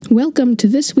Welcome to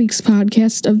this week's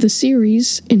podcast of the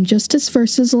series Injustice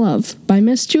vs. Love by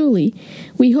Miss Julie.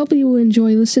 We hope you will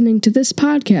enjoy listening to this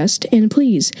podcast, and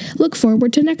please look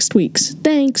forward to next week's.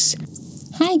 Thanks.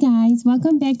 Hi guys,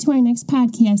 welcome back to our next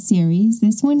podcast series.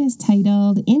 This one is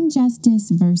titled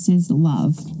Injustice vs.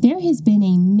 Love. There has been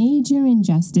a major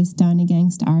injustice done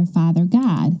against our Father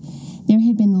God. There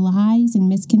have been lies and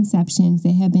misconceptions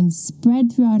that have been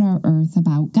spread throughout our earth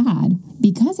about God.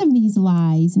 Because of these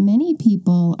lies, many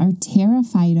people are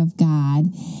terrified of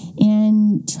God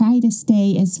and try to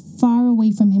stay as far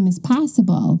away from Him as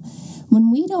possible. When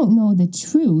we don't know the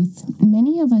truth,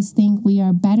 many of us think we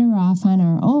are better off on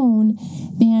our own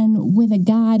than with a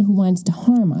God who wants to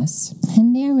harm us.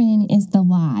 And therein is the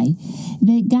lie,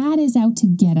 that God is out to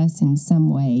get us in some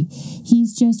way.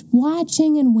 He's just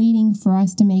watching and waiting for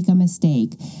us to make a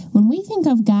mistake. When we think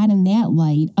of God in that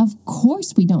light, of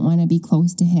course we don't want to be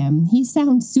close to Him. He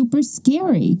sounds super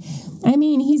scary. I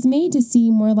mean, He's made to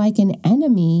seem more like an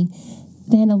enemy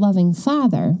than a loving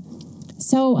Father.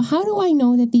 So how do I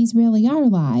know that these really are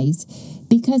lies?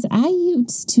 Because I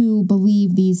used to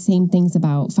believe these same things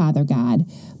about Father God,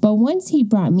 but once He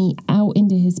brought me out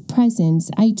into His presence,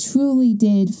 I truly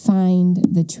did find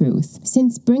the truth.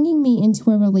 Since bringing me into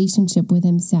a relationship with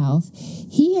Himself,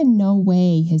 He in no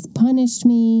way has punished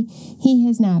me. He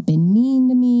has not been mean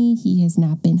to me. He has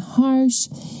not been harsh.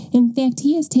 In fact,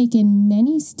 He has taken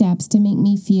many steps to make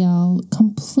me feel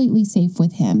completely safe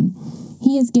with Him.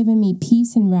 He has given me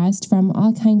peace and rest from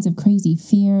all kinds of crazy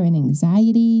fear and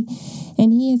anxiety,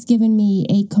 and He has given me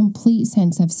a complete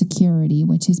sense of security,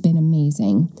 which has been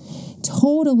amazing.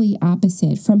 Totally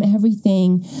opposite from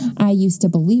everything I used to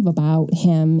believe about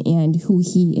Him and who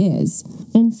He is.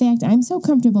 In fact, I'm so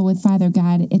comfortable with Father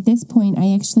God, at this point,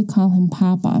 I actually call Him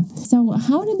Papa. So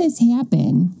how did this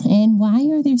happen? And why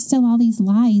are there still all these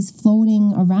lies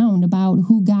floating around about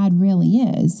who God really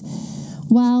is?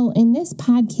 Well, in this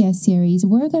podcast series,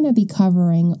 we're going to be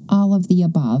covering all of the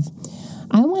above.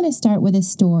 I want to start with a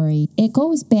story. It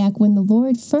goes back when the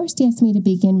Lord first asked me to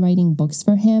begin writing books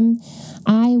for Him.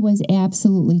 I was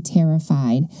absolutely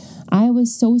terrified. I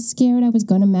was so scared I was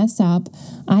going to mess up.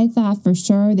 I thought for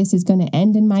sure this is going to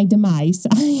end in my demise.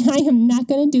 I am not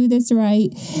going to do this right.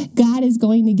 God is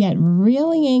going to get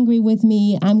really angry with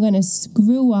me. I'm going to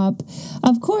screw up.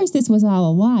 Of course, this was all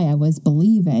a lie I was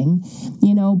believing,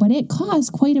 but it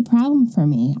caused quite a problem for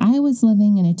me. I was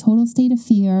living in a total state of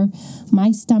fear.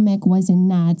 My stomach was in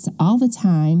knots all the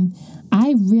time.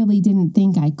 I really didn't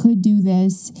think I could do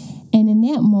this. And in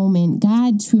that moment,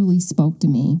 God truly spoke to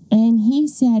me. And He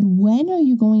said, when are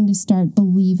you going to start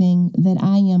believing that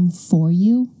I am for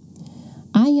you?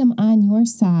 I am on your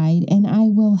side and I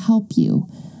will help you.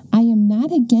 I am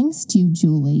not against you,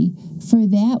 Julie, for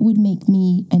that would make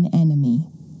me an enemy.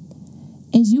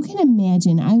 As you can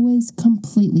imagine, I was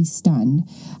completely stunned.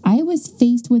 I was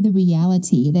faced with the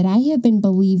reality that I have been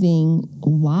believing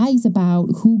lies about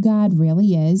who God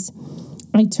really is.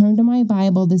 I turned to my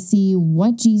Bible to see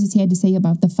what Jesus had to say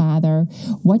about the Father.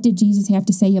 What did Jesus have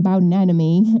to say about an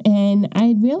enemy? And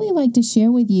I'd really like to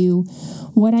share with you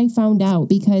what I found out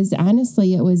because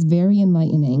honestly, it was very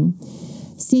enlightening.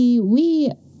 See,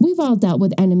 We've all dealt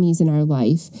with enemies in our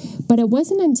life, but it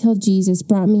wasn't until Jesus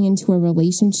brought me into a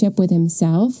relationship with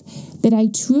Himself that I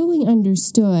truly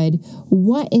understood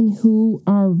what and who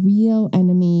our real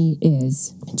enemy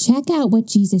is. Check out what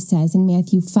Jesus says in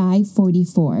Matthew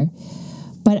 5:44.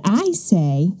 But I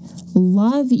say,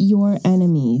 love your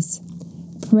enemies.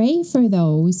 Pray for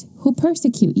those who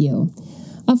persecute you.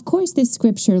 Of course, this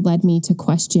scripture led me to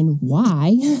question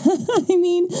why. I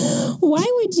mean, why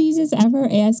would Jesus ever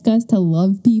ask us to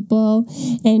love people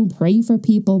and pray for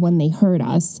people when they hurt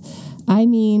us? I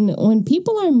mean, when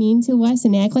people are mean to us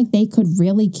and act like they could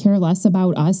really care less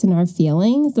about us and our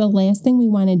feelings, the last thing we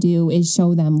want to do is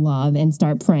show them love and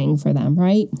start praying for them,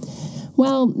 right?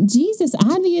 Well, Jesus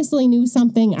obviously knew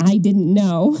something I didn't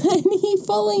know, and He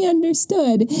fully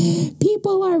understood.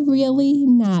 People are really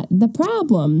not the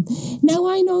problem. Now,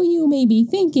 I know you may be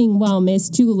thinking, well, Miss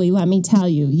Julie, let me tell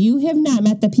you, you have not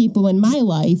met the people in my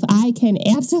life. I can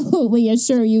absolutely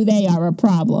assure you they are a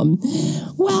problem.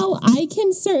 Well, I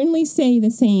can certainly say the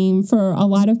same for a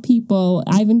lot of people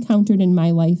I've encountered in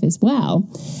my life as well.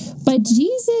 But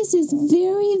Jesus is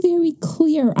very, very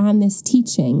clear on this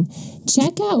teaching.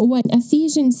 Check out what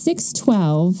Ephesians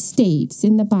 6:12 states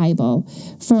in the Bible.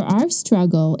 For our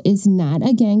struggle is not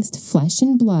against flesh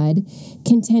and blood,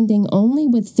 contending only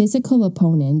with physical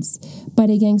opponents,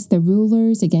 but against the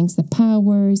rulers, against the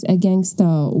powers, against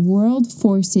the world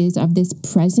forces of this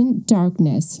present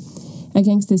darkness,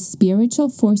 against the spiritual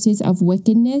forces of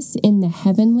wickedness in the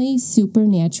heavenly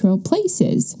supernatural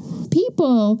places.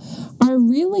 People are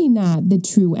really not the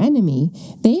true enemy.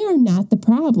 They are not the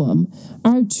problem.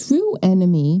 Our true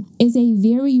enemy is a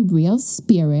very real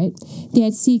spirit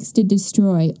that seeks to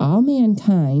destroy all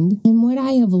mankind. And what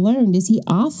I have learned is he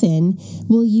often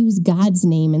will use God's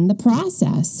name in the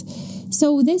process.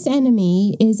 So this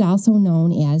enemy is also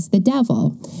known as the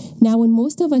devil. Now, when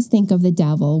most of us think of the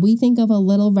devil, we think of a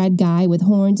little red guy with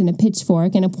horns and a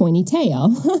pitchfork and a pointy tail.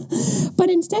 But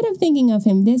instead of thinking of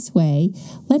him this way,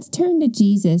 let's turn to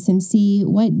Jesus and see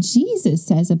what Jesus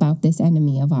says about this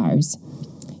enemy of ours.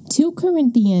 2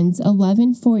 Corinthians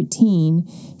 11:14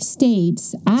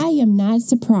 states, "I am not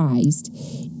surprised.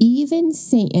 Even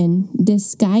Satan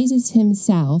disguises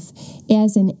himself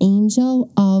as an angel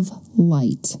of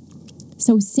light."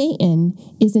 So Satan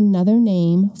is another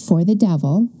name for the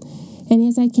devil. And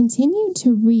as I continued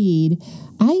to read,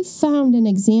 I found an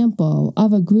example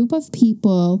of a group of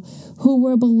people who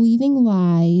were believing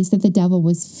lies that the devil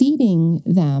was feeding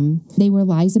them. They were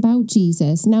lies about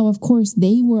Jesus. Now, of course,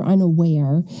 they were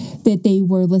unaware that they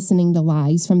were listening to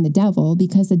lies from the devil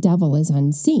because the devil is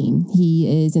unseen. He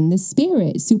is in the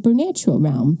spirit, supernatural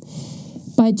realm.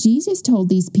 But Jesus told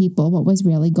these people what was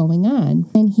really going on,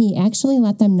 and he actually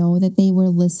let them know that they were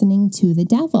listening to the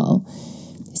devil.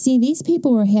 See, these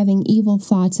people were having evil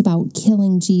thoughts about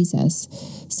killing Jesus.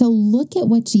 So look at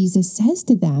what Jesus says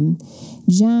to them.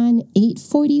 John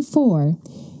 8:44,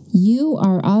 "You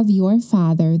are of your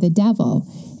father, the devil,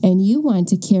 and you want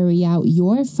to carry out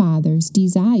your father's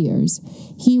desires.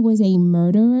 He was a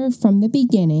murderer from the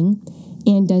beginning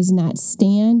and does not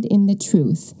stand in the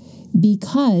truth,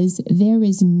 because there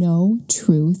is no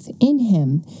truth in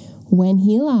him. When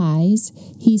he lies,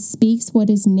 he speaks what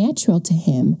is natural to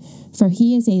him, for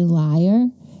he is a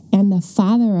liar and the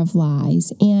father of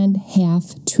lies and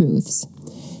half-truths."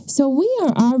 So we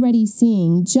are already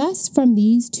seeing, just from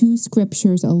these two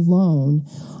scriptures alone,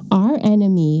 our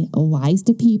enemy lies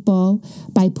to people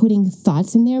by putting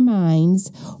thoughts in their minds.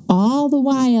 All the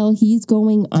while he's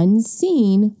going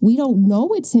unseen. We don't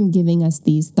know it's him giving us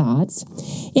these thoughts.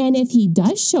 And if he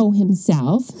does show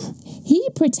himself, he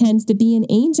pretends to be an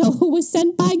angel who was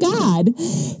sent by God.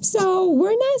 So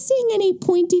we're not seeing any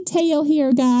pointy tail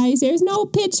here, guys. There's no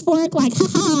pitchfork like,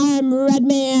 "Ha-ha, I'm a red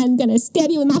man, gonna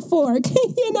stab you with my fork."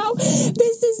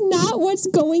 This is not what's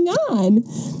going on.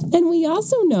 And we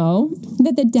also know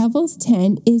that the devil's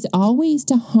intent is always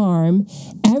to harm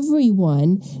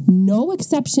everyone, no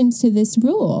exceptions to this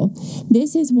rule.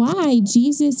 This is why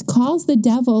Jesus calls the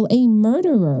devil a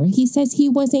murderer. He says he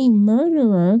was a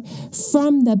murderer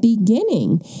from the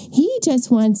beginning. He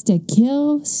just wants to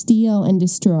kill, steal, and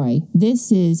destroy.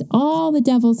 This is all the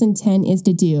devil's intent is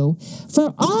to do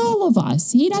for all of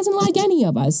us. He doesn't like any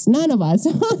of us, none of us.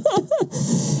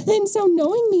 And so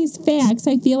knowing these facts,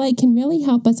 I feel like can really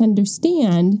help us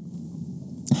understand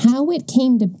how it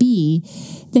came to be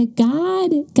that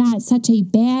God got such a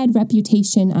bad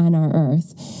reputation on our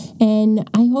earth. And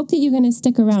I hope that you're going to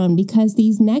stick around, because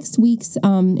these next weeks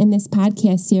in this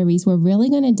podcast series, we're really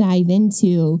going to dive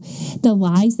into the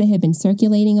lies that have been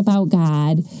circulating about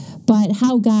God, but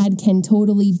how God can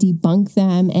totally debunk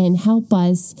them and help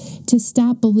us to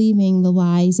stop believing the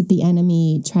lies that the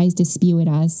enemy tries to spew at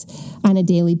us on a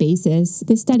daily basis.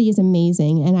 This study is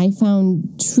amazing, and I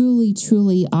found truly,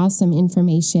 truly awesome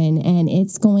information, and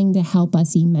it's going to help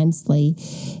us immensely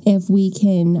if we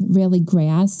can really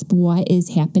grasp what is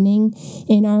happening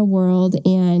in our world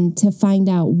and to find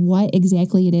out what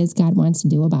exactly it is God wants to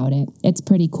do about it. It's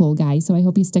pretty cool, guys. So I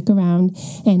hope you stick around,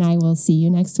 and I will see you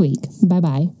next week.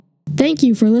 Bye-bye. Thank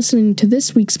you for listening to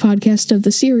this week's podcast of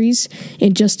the series,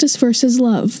 Injustice vs.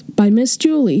 Love, by Miss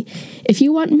Julie. If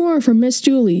you want more from Miss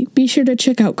Julie, be sure to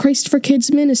check out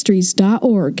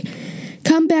ChristForKidsMinistries.org.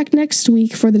 Come back next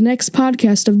week for the next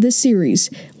podcast of this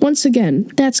series. Once again,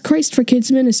 that's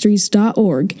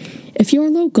ChristForKidsMinistries.org. If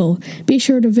you're local, be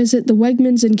sure to visit the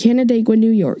Wegmans in Canandaigua, New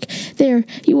York. There,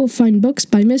 you will find books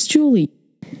by Miss Julie.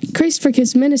 Christ for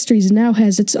Kids Ministries now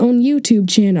has its own YouTube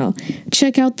channel.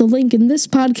 Check out the link in this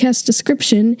podcast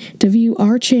description to view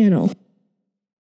our channel.